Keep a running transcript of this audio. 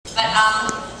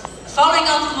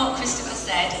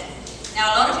said.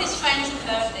 Now, a lot of his friends have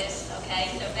heard this, okay,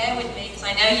 so bear with me, because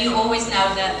I know you always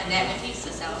know that Annette repeats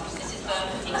herself, because his bird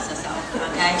repeats herself,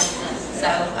 okay? So,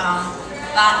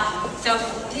 so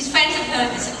his friends have heard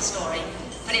this little story,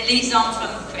 but it leads on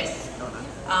from Chris.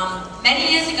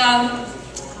 Many years ago,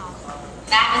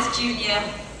 Matt was a junior,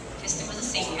 Kristen was a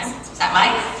senior, is that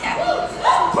right? Yeah.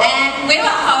 And we were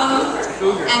at home,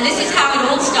 and this is how it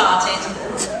all started.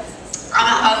 I'm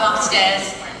at home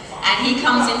upstairs, and he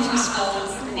comes in from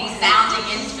school, and he's bounding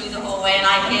in through the hallway, and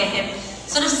I hear him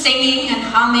sort of singing and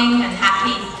humming and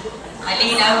happy. I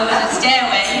lean over the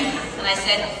stairway, and I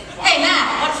said, "Hey Matt,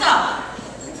 what's up?"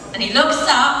 And he looks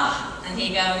up, and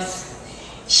he goes,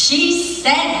 "She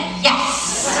said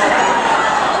yes."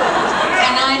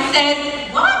 And I said,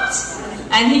 "What?"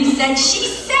 And he said, "She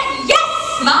said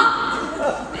yes, Mum."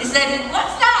 I said,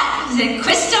 "What's that?" He said,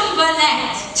 "Kristen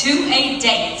Burnett to a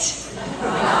date."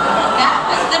 That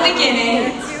was the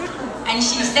beginning. And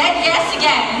she said yes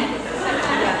again.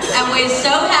 And we're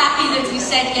so happy that you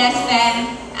said yes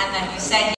then, and that you said